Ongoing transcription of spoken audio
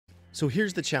So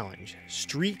here's the challenge.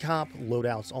 Street cop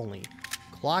loadouts only.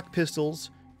 Glock pistols,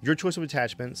 your choice of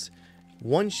attachments,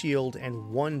 1 shield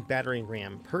and 1 battering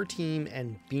ram per team,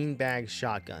 and beanbag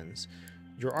shotguns.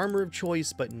 Your armor of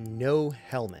choice, but no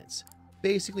helmets.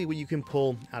 Basically what you can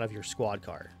pull out of your squad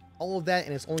car. All of that,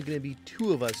 and it's only going to be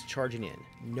 2 of us charging in.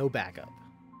 No backup.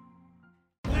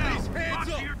 Police, hands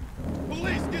up!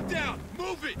 Police, get down!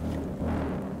 Move it!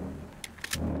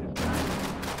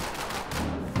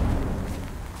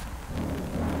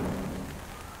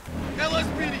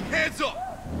 LSPD, hands up!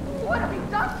 What have you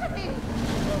done to me?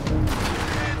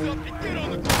 Hands up and get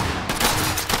on the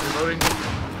ground! Reloading.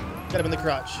 Got him in the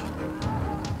crotch.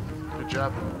 Good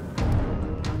job.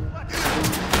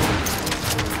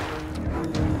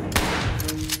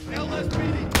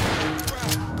 LSPD,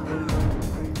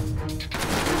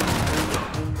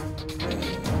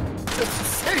 It's the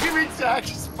same exact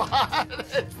spot.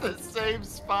 It's the same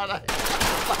spot.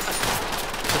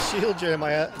 The shield,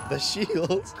 Jeremiah. The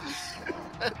shield.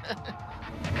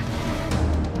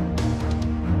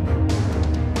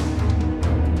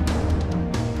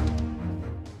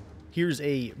 Here's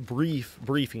a brief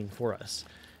briefing for us.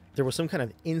 There was some kind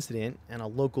of incident in a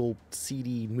local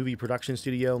CD movie production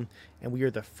studio, and we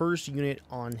are the first unit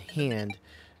on hand.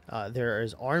 There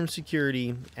is armed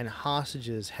security, and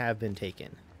hostages have been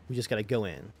taken. We just got to go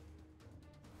in.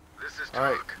 This is All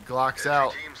right, Glock's Entry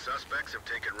out. team suspects have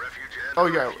taken refuge and Oh, are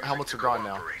yeah, refusing helmets to are gone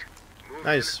now. cooperate. Move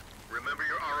Nice. in. Remember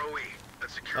your ROE.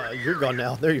 Let's secure the You're area. gone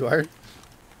now. There you are.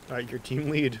 All right, your team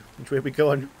lead. Which way are we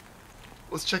going?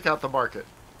 Let's check out the market.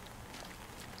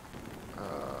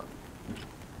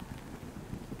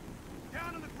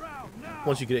 down on the ground, now!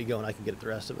 Once you get it going, I can get it the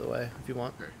rest of the way if you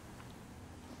want. Okay.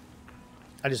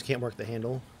 I just can't work the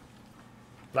handle,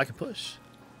 but I can push.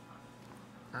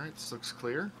 All right, this looks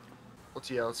clear.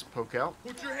 Let's poke out.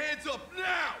 Put your hands up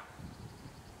now!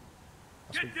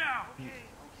 Get down!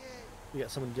 We got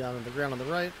someone down on the ground on the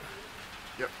right.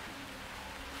 Yep.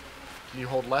 Can you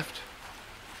hold left?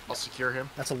 I'll secure him.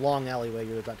 That's a long alleyway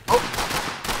you're about to go. Oh!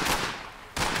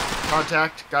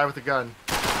 Contact. Guy with a gun.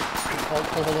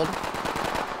 Hold.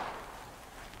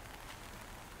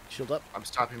 Shield up. I'm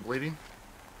stopping bleeding.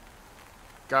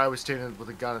 Guy was standing with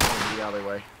a gun at the end of the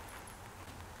alleyway.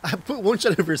 I put one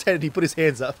shot over his head and he put his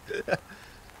hands up.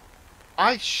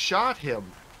 I shot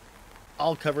him.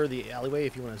 I'll cover the alleyway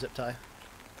if you want to zip tie.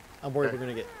 I'm worried Okay. we're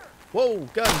going to get... Whoa!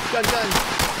 Gun!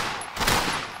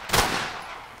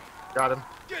 Got him.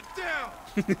 Get down!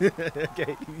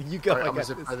 Okay, you go. All right, I I'm got gonna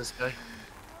zip this. by this guy.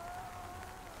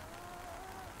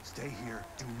 Stay here.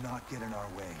 Do not get in our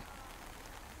way.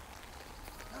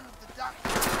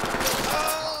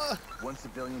 Ah! One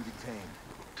civilian detained.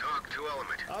 Talk to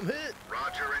element. I'm hit.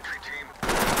 Roger, entry team.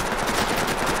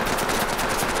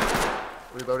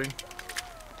 Reloading.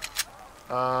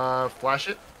 Flash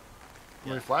it. You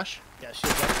want me to flash? Yeah,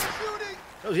 shield up.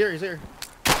 Oh, he's here.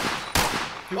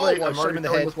 Too Oh, late. I I'm shot him already in the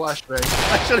going head. with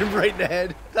flashbang. I shot him right in the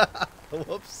head.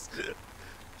 Whoops.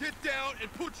 Get down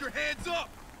and put your hands up!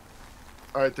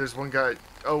 All right, there's one guy.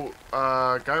 Oh,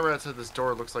 guy right outside this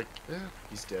door looks like, yeah,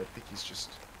 he's dead. I think he's just.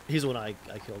 He's the one I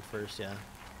killed first, yeah.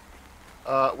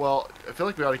 Well, I feel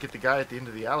like we ought to get the guy at the end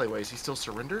of the alleyway. Is he still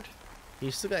surrendered?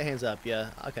 He's still got hands up, yeah.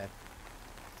 Okay.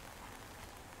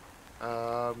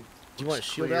 Do you want a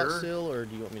shield out still, or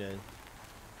do you want me to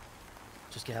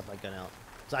just have my gun out?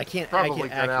 So I can't Probably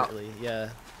gun out. accurately, yeah.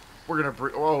 We're gonna.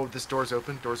 Oh, this door's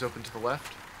open. Door's open to the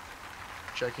left.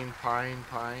 Checking. Pine.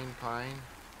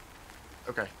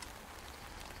 Okay.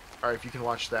 All right, if you can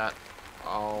watch that,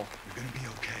 I'll. You're gonna be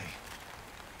okay.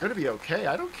 Gonna be okay.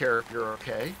 I don't care if you're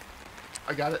okay.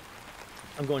 I got it.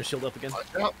 I'm going shield up again.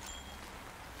 Watch out.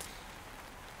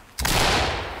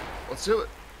 Let's do it.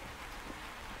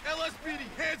 LSPD,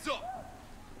 hands up!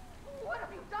 What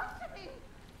have you done to me?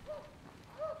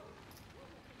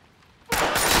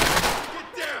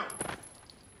 Get down!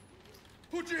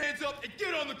 Put your hands up and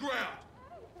get on the ground!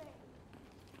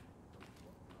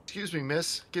 Excuse me,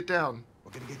 miss. Get down.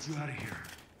 We're gonna get you out of here.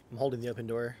 I'm holding the open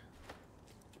door.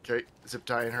 Okay, zip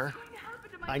tying her.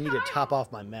 I need to top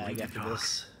off my mag after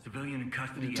this. Civilian in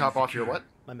custody. You top off your what?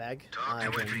 My mag? Talk to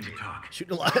I've entry been team.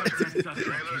 shooting a lot. Trailers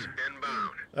inbound.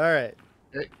 Alright.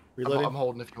 Okay. Reloading. I'm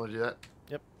holding if you want to do that.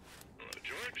 Yep. Hello,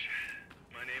 George.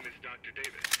 My name is Dr.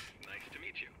 Davis. Nice to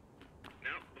meet you.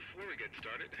 Now, before we get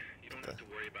started, you don't have to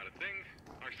worry about a thing.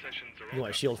 Our sessions are all You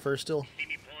want a shield first still? See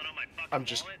me pulling out my fucking I'm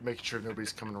just wallet? making sure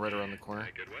nobody's coming right around the corner.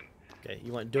 A good one. Okay,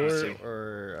 you want door see.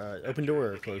 or open door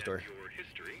or closed door? Your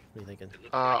history. What are you thinking? It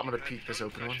looks I'm like gonna you had peek this some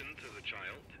open one. sessions as a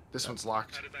child. This one's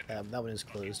locked. How did that go? That one is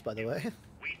closed, by the way.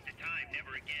 Waste of time,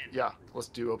 never again. Yeah, let's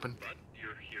do open. But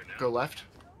you're here now. Go left.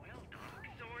 Well, Doc,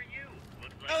 so are you.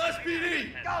 Looks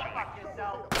LSPD! Go fuck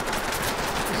yourself.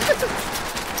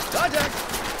 Contact!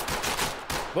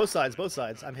 Both sides, both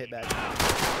sides. I'm hit bad.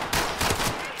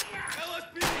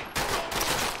 LSPD!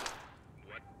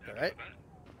 What? All right.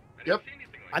 Yep.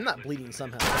 I'm not bleeding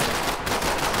somehow.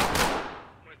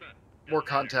 Where's that? More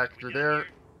contact through there.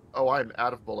 Oh, I'm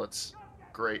out of bullets.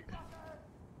 Great.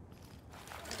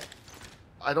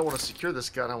 I don't want to secure this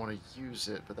gun. I want to use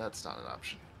it, but that's not an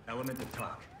option. Element to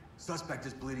talk. Suspect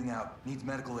is bleeding out. Needs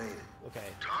medical aid. Okay,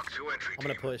 Talk to entry I'm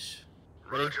gonna team. push.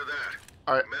 Ready? Roger that.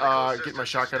 All Medical right, get my assistance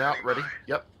shotgun out. standing Ready? by.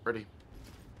 Yep, ready.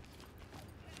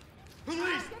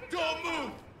 Police, don't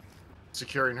move!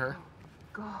 Securing her.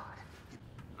 God.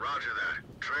 Roger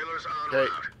that. Trailers en Okay.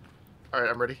 route. All right,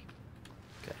 I'm ready.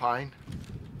 Okay. Fine.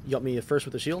 You got me first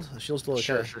with the shield? The shield's still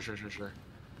okay. Sure.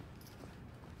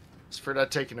 It's for not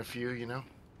taking a few, you know.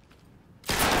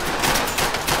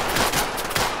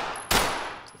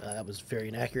 That was very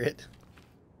inaccurate.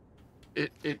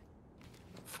 It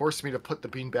forced me to put the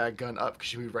beanbag gun up because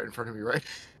she moved right in front of me, right?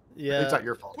 Yeah. It's not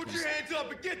your fault. Put your hands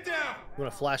up and get down! You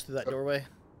want to flash through that doorway?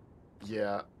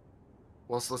 Yeah.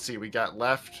 Well, so let's see. We got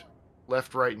left,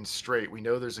 right, and straight. We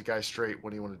know there's a guy straight. What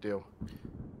do you want to do?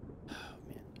 Oh,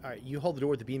 man. All right, you hold the door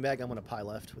with the beanbag. I'm gonna pie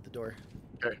left with the door.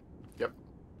 Okay. Yep.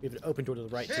 We have an open door to the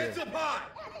right Hands too. up high!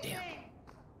 Damn.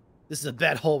 This is a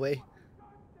bad hallway.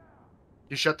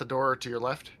 You shut the door to your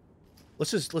left.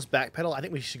 Let's backpedal. I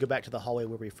think we should go back to the hallway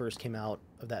where we first came out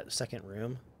of that second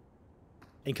room,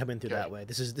 and come in through Okay. that way.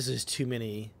 This is too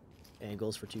many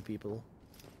angles for two people.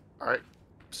 All right.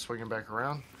 Swinging back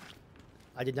around.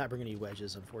 I did not bring any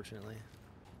wedges, unfortunately.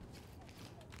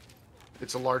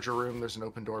 It's a larger room. There's an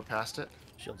open door past it.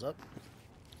 Shields up.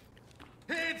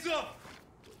 Hands up!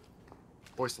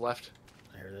 Voice left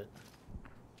I heard it.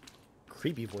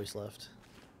 Creepy voice left.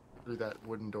 through that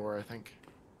wooden door, I think.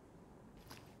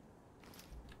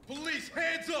 Police,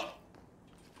 hands up!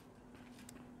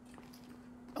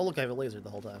 Oh look, I have a laser the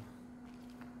whole time.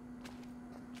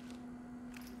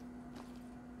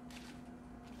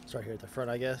 It's right here at the front,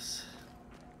 I guess.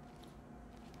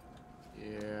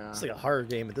 Yeah. It's like a horror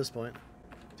game at this point.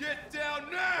 Get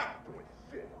down now!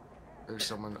 There's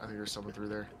someone. I think there's someone through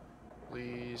there.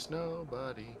 Please,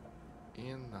 nobody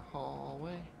in the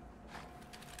hallway.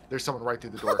 There's someone right through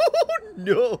the door. Oh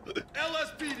no!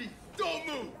 LSPD, don't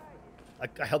move!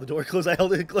 I held the door closed. I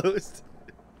held it closed.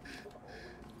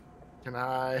 Can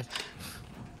I?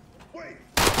 Wait!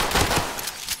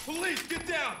 Police, get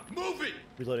down! Move it!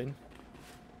 Reloading.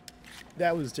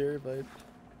 That was terrifying.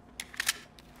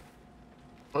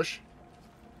 Push.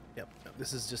 Yep.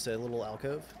 This is just a little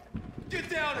alcove. Get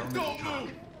down and don't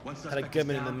move! One Had a suspect is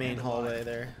gunman in the down main and alive. hallway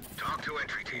there. Talk to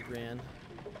entry team. Ran.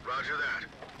 Roger that.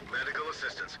 Medical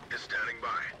assistance is standing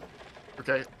by.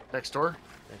 Okay. Next door.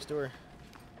 Next door.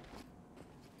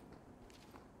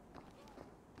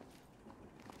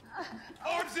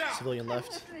 Arms out! Civilian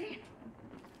left.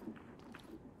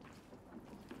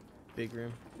 Big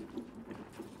room.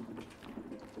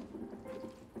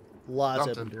 Lots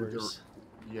of Something open through the- doors.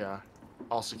 Yeah.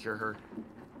 I'll secure her.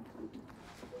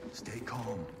 Stay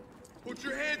calm. Put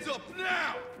your hands up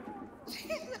now!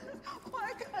 Jesus,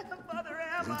 what kind of mother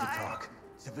am Lead to I? talk.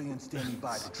 Civilians standing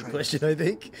by to Good train. question, I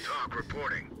think. Talk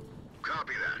reporting.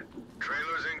 Copy that.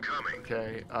 Trailers incoming.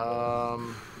 Okay.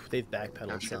 They've Gotta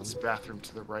backpedaled check some. this bathroom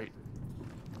to the right.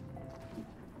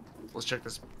 Let's check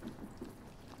this.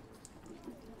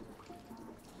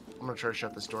 I'm gonna try to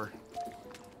shut this door.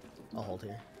 I'll hold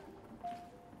here.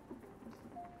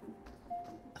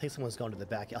 I think someone's gone to the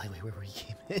back alleyway where we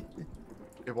came in.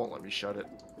 It won't let me shut it.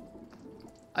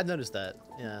 I've noticed that.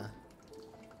 Yeah.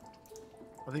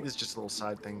 I think it's just a little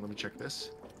side thing. Let me check this.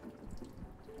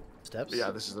 Steps. But yeah,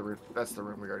 this is the room. That's the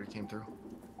room we already came through.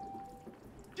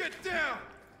 Get down!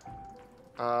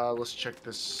 Let's check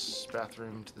this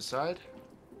bathroom to the side.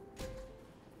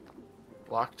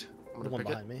 Locked. I'm The gonna one pick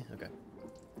behind me. Okay.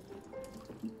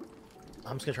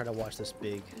 I'm just gonna try to watch this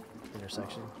big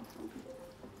intersection.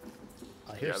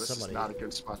 I it. hear Yeah, this somebody. is not a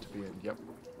good spot to be in. Yep.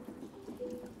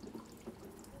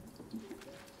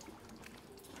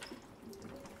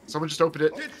 Someone just opened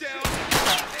it. Get down!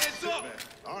 Hands up!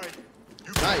 All right.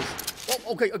 Nice.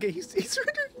 Oh, okay, okay. He's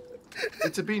surrendered.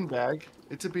 It's a beanbag.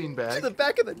 It's a To the beanbag.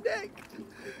 back of the neck.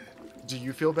 Do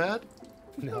you feel bad?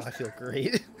 No, I feel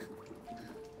great.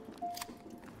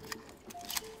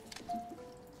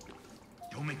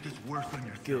 Don't make this worse on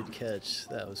yourself. Good catch.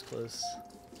 That was close.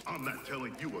 I'm not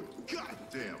telling you a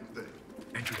goddamn thing.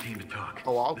 Entry team to talk.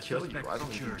 Oh, I'll The kill you. suspect I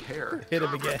don't even secured. care. Hit him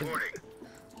Talk again. reporting.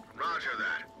 Roger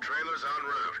that. Trailers en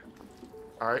route.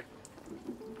 All right.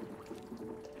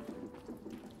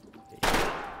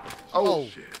 Oh, Oh,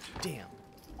 damn.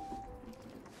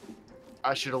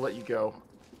 I should have let you go.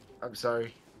 I'm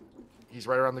sorry. He's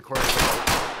right around the corner.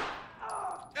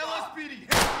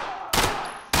 LSPD, hands up!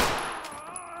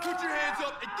 Put your hands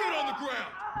up and get on the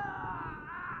ground!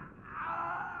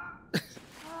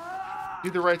 Do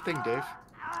the right thing, Dave.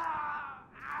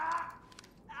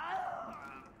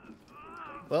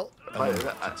 Well, I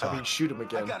mean, shoot him I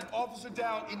again. got an officer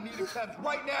down in need of temps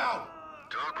right now!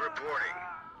 Talk reporting.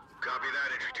 Copy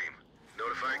that, entry team.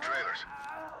 Notifying trailers.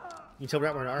 you tell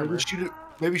Rat we're in armor.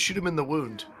 Maybe shoot him in the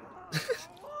wound.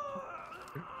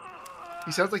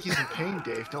 He sounds like he's in pain,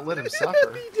 Dave. Don't let him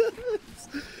suffer. He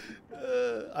does.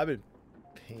 I'm in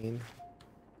pain.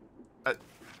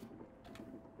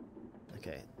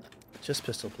 Okay, just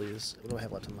pistol, please. What do I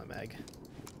have left in my mag?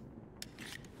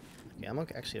 Okay, I'm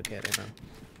actually okay right now.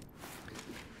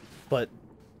 But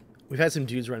we've had some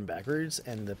dudes run backwards,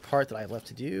 and the part that I have left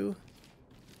to do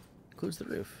includes the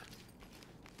roof.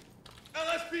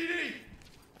 LSPD!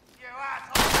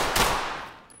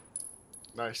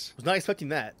 Nice. Was not expecting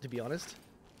that, to be honest.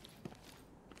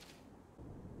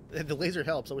 The laser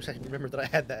helps. I wish I could remember that I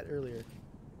had that earlier.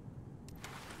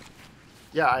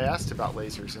 Yeah, I asked about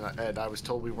lasers, and I was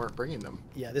told we weren't bringing them.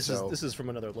 Yeah, this is from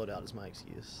another loadout. Is my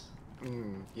excuse.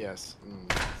 Yes.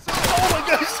 Oh my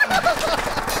gosh!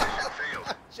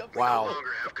 Wow. No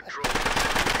longer have control.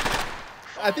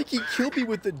 I think he killed me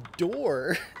with the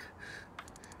door.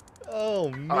 Oh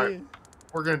man. All right,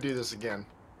 we're gonna do this again.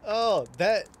 Oh,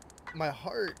 that my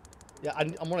heart. Yeah, I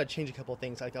want to change a couple of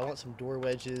things. Like I want some door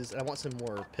wedges, and I want some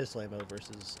more pistol ammo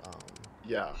versus.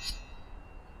 Yeah.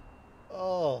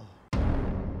 Oh.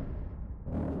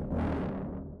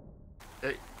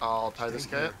 Hey, I'll tie this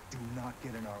guy up. Do not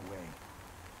get in our way.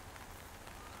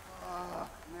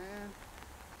 Man.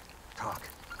 Talk.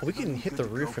 We can hit the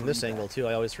roof from this angle too.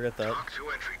 I always forget that. Talk to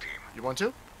entry team. You want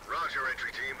to? Roger,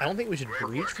 entry team. I don't think we should Great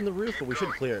breach work. from the roof, but we should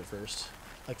Keep clear it first.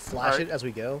 Like flash Alright. it as we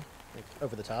go, like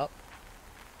over the top.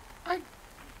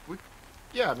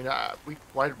 Yeah, I mean,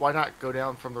 why not go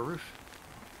down from the roof?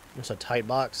 It's a tight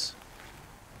box.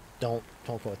 Don't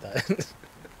quote that.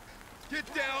 Get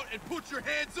down and put your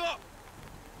hands up!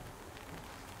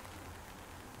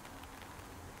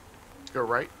 Go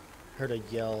right. Heard a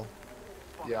yell.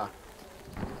 Yeah.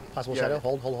 Possible Yeah. shadow.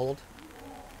 Hold.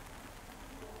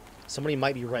 Somebody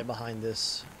might be right behind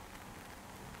this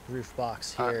roof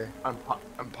box here. I'm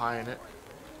pieing it.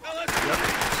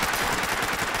 LSPD!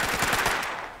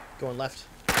 Going left.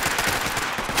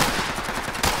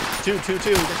 Two. We got 2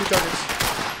 targets.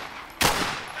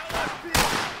 LSPD!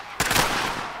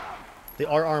 They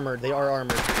are armored.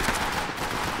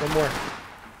 One more.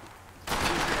 Put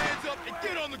your hands up and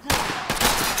get on the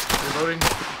ground! Reloading.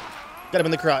 Got him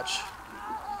in the crotch.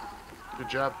 Good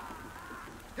job.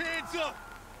 Hands up!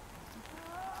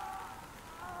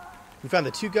 We found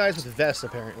the 2 guys with vests,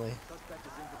 apparently.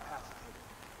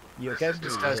 You okay?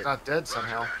 This guy's not dead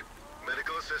somehow.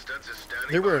 Medical assistance is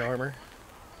standing They were in by. armor.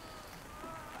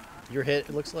 You're hit,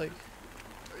 it looks like.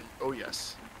 Oh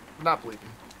yes. Not bleeding.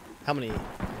 How many?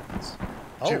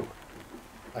 Oh, 2.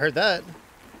 I heard that.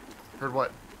 Heard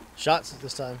what? Shots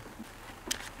this time.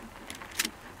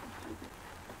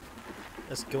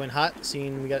 Let's go in hot.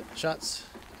 Seeing we got shots.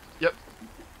 Yep.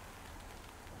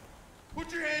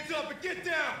 Put your hands up and get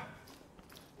down!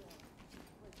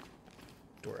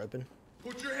 Door open.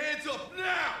 Put your hands up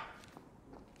now!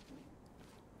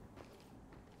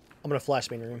 I'm gonna flash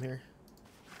main room here.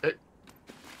 Hey.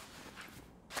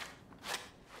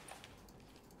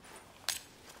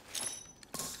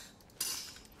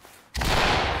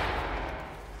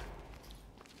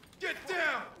 Get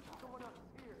down!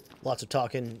 Lots of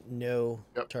talking, no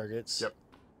Yep. targets. Yep.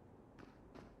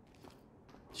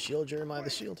 Shield, Jeremiah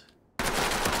the shield.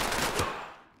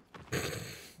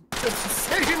 It's the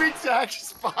same exact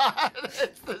spot.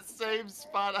 It's the same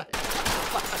spot.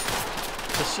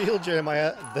 The shield,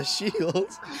 Jeremiah the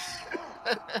shield.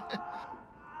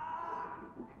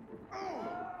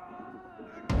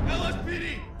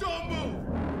 LSPD, don't move!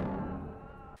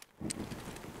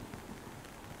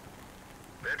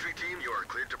 Entry team, you are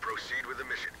cleared to proceed with the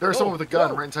mission. There's someone with a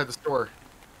gun right inside the store.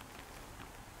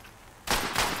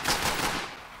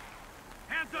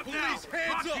 Hands up now! Police,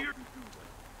 hands up!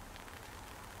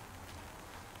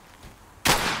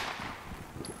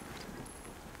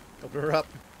 Open her up.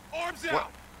 Arms What?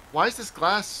 out! Why is this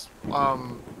glass?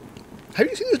 Have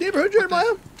you seen this neighborhood,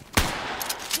 Jeremiah?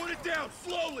 Put it down,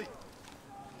 slowly!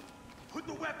 Put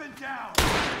the weapon down!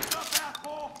 Hands up,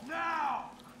 asshole!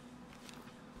 Now!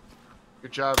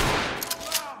 Good job.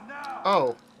 Now!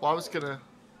 Oh, well, I was gonna.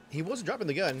 He wasn't dropping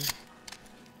the gun.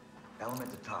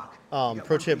 Element to talk.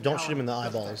 Pro tip: don't shoot him in the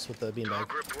eyeballs with the beanbag.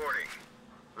 Talk reporting.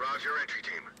 Roger, entry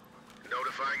team.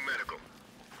 Notifying medical.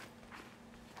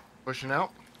 Pushing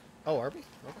out. Oh, are we?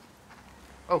 Okay.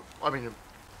 Oh, I mean,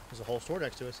 There's a whole store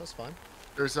next to us. That's fine.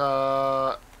 there's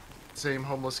same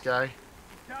homeless guy.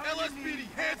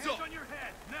 LSPD, hands up! on your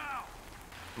head, now!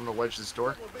 I'm gonna wedge this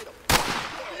door. Lower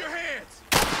your hands!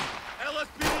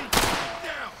 LSPD,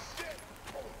 down!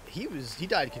 He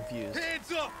died confused.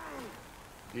 Hands up!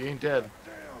 He ain't dead.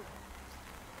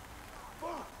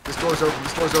 This door's open.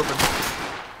 This door's open.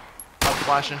 I'm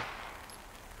flashing.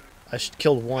 I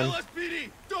killed one. LSPD,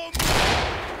 don't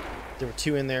move! There were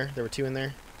two in there.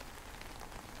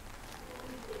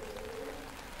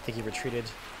 I think he retreated.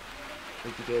 I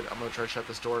think he did. I'm gonna try to shut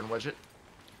this door and wedge it.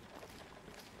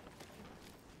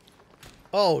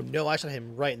 Oh no! I shot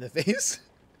him right in the face.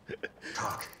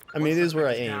 I mean, it is where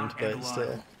I aimed, but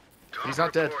still. He's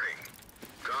not dead. Reporting.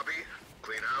 Copy.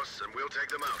 Clean house, and we'll take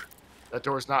them out. That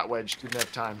door's not wedged. Didn't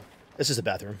have time. This is a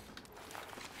bathroom.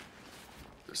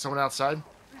 There's someone outside.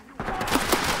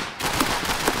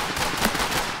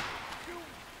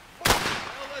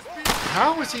 LSPD,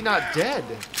 How is he not dead?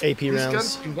 AP These rounds.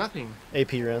 guns do nothing.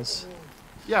 AP rounds.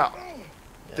 Yeah.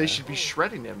 They should be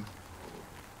shredding him.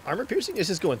 Armor piercing is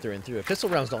just going through and through. Pistol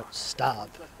rounds don't stop.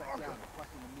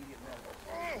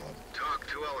 Talk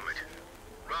to element.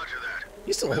 Roger that.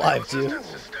 He's still alive, too.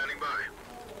 Assistance is standing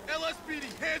by.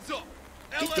 LSPD, hands up!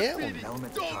 Get down.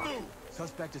 LSPD, don't move!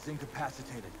 Suspect is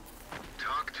incapacitated.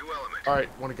 Talk to element. All right,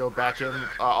 want to go back in?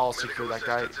 I'll secure that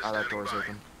guy. That door's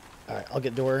open. All right, I'll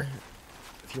get door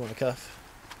if you want to cuff.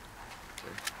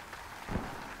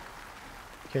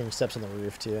 Hearing steps on the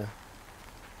roof too.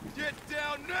 Get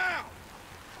down now!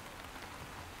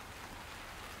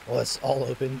 Well, it's all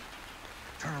open.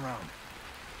 Turn around.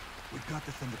 We've got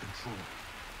this under control.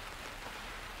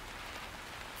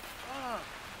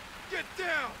 Get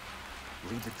down!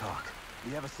 Lead the talk.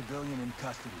 We have a civilian in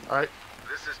custody. All right.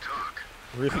 This is talk.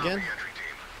 Roof Copy, again? entry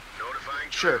team. Notifying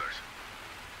Sure. trailers.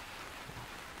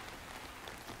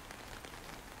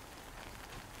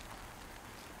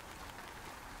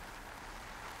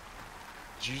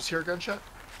 Did you just hear a gunshot?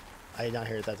 I did not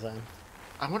hear it that time.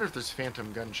 I wonder if there's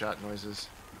phantom gunshot noises.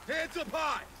 Hands up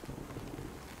high!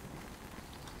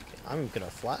 Okay, I'm gonna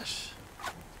flash.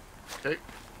 Okay.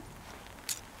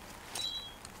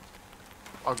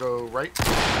 I'll go right.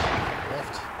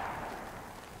 Left.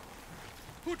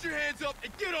 Put your hands up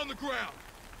and get on the ground!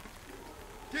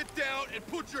 Get down and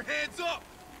put your hands up!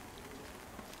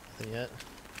 Nothing yet.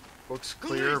 Looks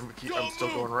clear. Police, I'm still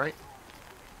don't going move. right.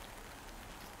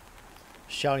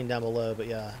 Shouting down below, but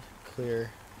yeah,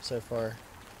 clear so far.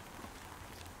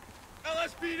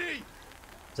 LSPD!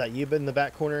 Is that you in the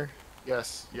back corner?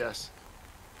 Yes, yes.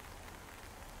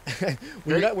 When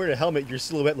you're not wearing a helmet, your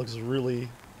silhouette looks really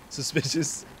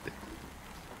suspicious.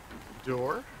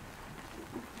 Door.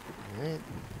 Alright.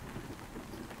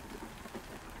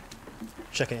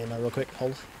 Checking ammo real quick.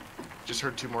 Hold. Just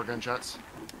heard 2 more gunshots.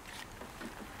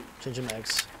 Changing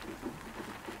mags.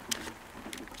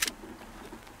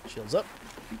 Shields up.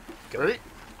 Go. Ready?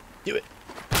 Do it.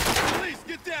 Police,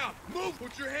 get down! Move!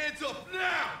 Put your hands up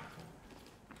now!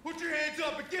 Put your hands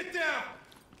up and get down!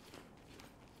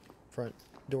 Front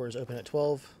door is open at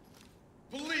 12.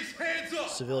 Police, hands up!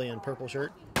 Civilian purple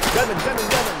shirt.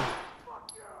 Gunman!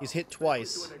 He's hit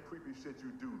twice.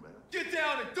 Get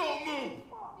down and don't move!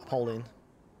 I'm holding.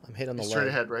 I'm hit on the He's leg. straight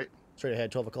ahead, right? Straight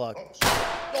ahead, 12 o'clock.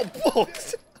 Oh,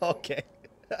 okay.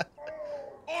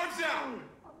 Arms out!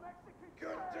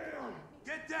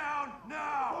 Get down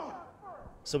now!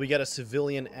 So we got a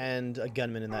civilian and a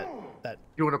gunman in that.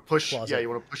 You want to push? Closet. Yeah, you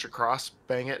want to push across,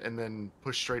 bang it, and then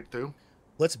push straight through.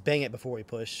 Let's bang it before we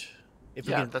push. If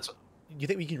we Yeah, can, that's. you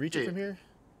think we can reach it Yeah. from here?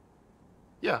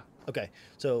 Yeah. Okay,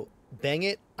 so bang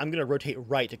it. I'm gonna rotate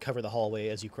right to cover the hallway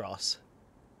as you cross.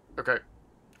 Okay.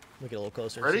 Make it a little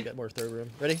closer. Ready? So you got more throw room.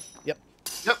 Ready? Yep.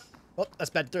 Yep. Oh, that's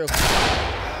bad throw.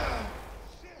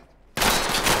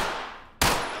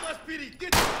 LSPD,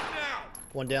 get down now!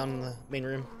 One down in the main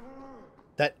room.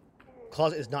 That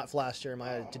closet is not flashed,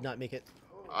 Jeremiah. Did not make it.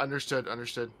 Understood.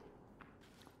 Understood.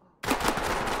 Situation.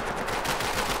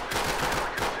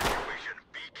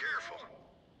 Be careful.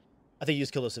 I think you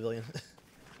just killed a civilian.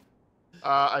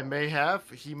 I may have.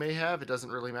 He may have. It doesn't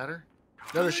really matter.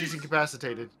 No, she's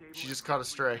incapacitated. She just caught a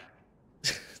stray.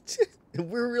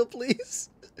 We're real police.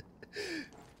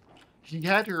 He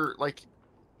had her like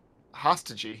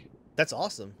hostagey. That's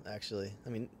awesome, actually. I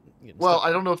mean, Well,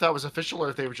 I don't know if that was official or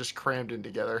if they were just crammed in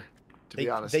together. To be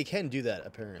honest. They can do that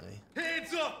apparently.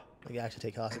 Hands up! They can actually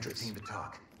take Entry hostages. team to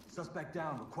talk. Suspect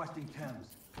down, requesting chems.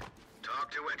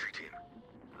 Talk to entry team.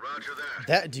 Roger that.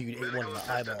 That dude ate one in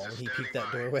the eyeball when he peeked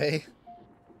that doorway.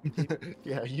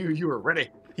 Yeah, you were ready.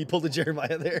 He pulled a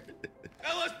Jeremiah there.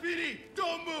 LSPD,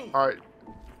 don't move! All right.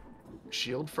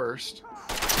 Shield first.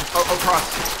 Oh,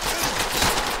 cross.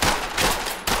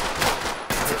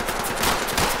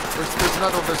 There's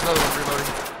another one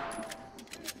reloading.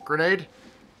 Grenade.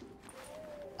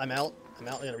 I'm out. I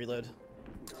gotta reload.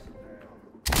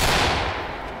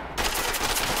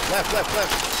 Left.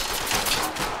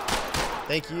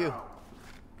 Thank you.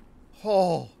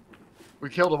 Oh. We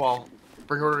killed them all.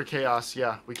 Bring order to chaos.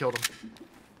 Yeah, we killed them.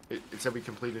 It said we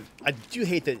completed. I do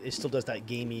hate that it still does that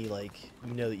gamey, like,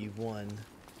 you know that you've won.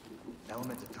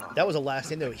 Element to talk. That was a last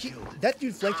stand, though. That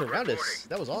dude flanked around us.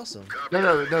 That was awesome.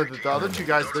 No. The other two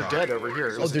guys, they're dead over here.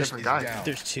 It was a different guy.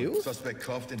 There's two? Suspect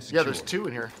cuffed and Yeah, there's two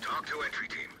in here. Talk to entry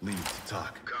team. Lead to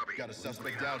talk. Copy. Got a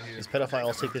suspect down here. These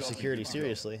pedophiles take their security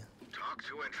seriously. Talk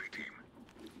to entry team.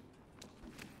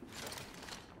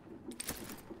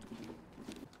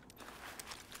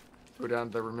 Go down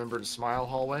to the Remember to Smile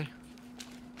hallway.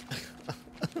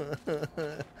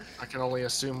 I can only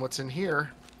assume what's in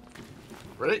here.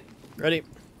 Ready? Ready?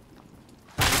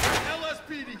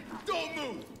 LSPD, don't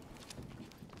move.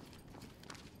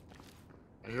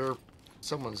 I hear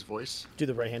someone's voice. Do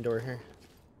the right-hand door here.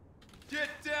 Get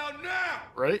down now.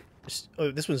 Ready?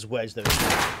 Oh, this one's wedged, though.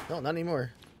 No, not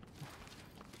anymore.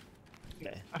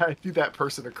 Okay. I threw that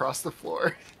person across the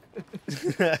floor.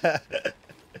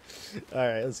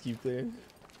 Alright, let's keep clearing.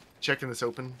 Checking this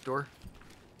open door.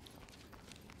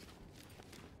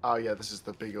 Oh, yeah, this is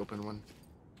the big open one.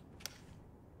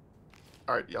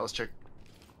 Alright, yeah, let's check.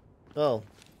 Oh,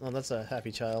 that's a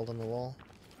happy child on the wall.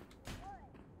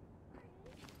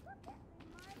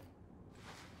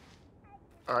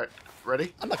 Alright,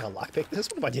 ready? I'm not gonna lockpick this.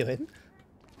 What am I doing?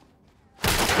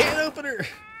 Can opener!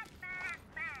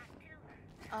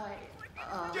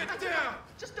 Get down.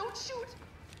 Just don't shoot.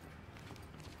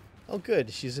 Oh,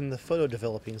 good. She's in the photo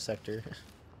developing sector.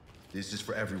 This is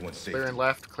for everyone's safety. Clearing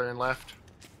left, clearing left.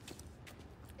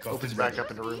 Cuffed Opens and back ready.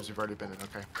 up into rooms we've already been in,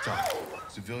 okay. Talk.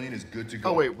 Civilian is good to go.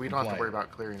 Oh, wait, we don't have to Compliant. worry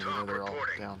about clearing them. I know they're all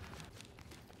down.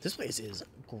 This place is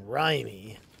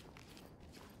grimy.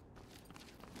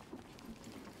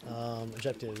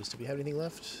 Objectives. Do we have anything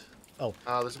left? Oh,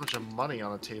 There's a bunch of money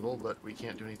on a table, but we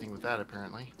can't do anything with that,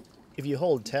 apparently. if you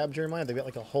hold tab, Jeremiah, they've got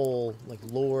like a whole, like,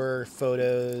 lore,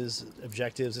 photos,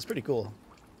 objectives. It's pretty cool.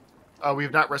 We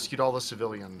have not rescued all the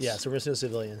civilians. Yeah, so we're still a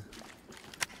civilian.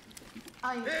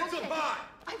 I'm Hands up okay. high.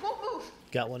 I won't move.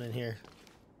 Got one in here.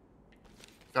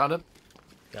 Found him?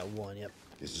 Got one, yep.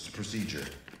 This is the procedure. Can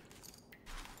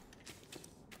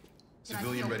I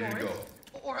Civilian see a ready to go. warrant?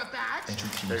 Or a badge? Entry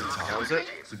team There to you go. talk. That was it?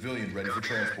 Civilian ready for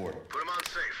transport. Put him on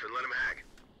safe and let him hang.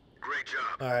 Great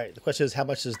job. Alright, the question is, how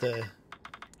much does the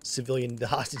civilian, the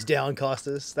hostage down cost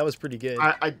us? That was pretty good.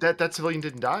 That civilian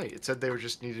didn't die. It said they were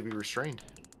just needed to be restrained.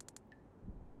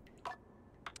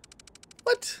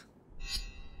 What?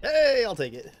 Hey, I'll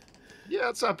take it. Yeah,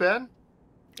 it's not bad.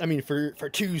 I mean, for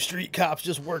two street cops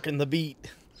just working the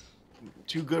beat.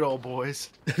 Two good old boys.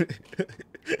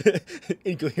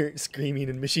 Incoherent screaming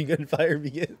and machine gun fire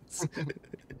begins.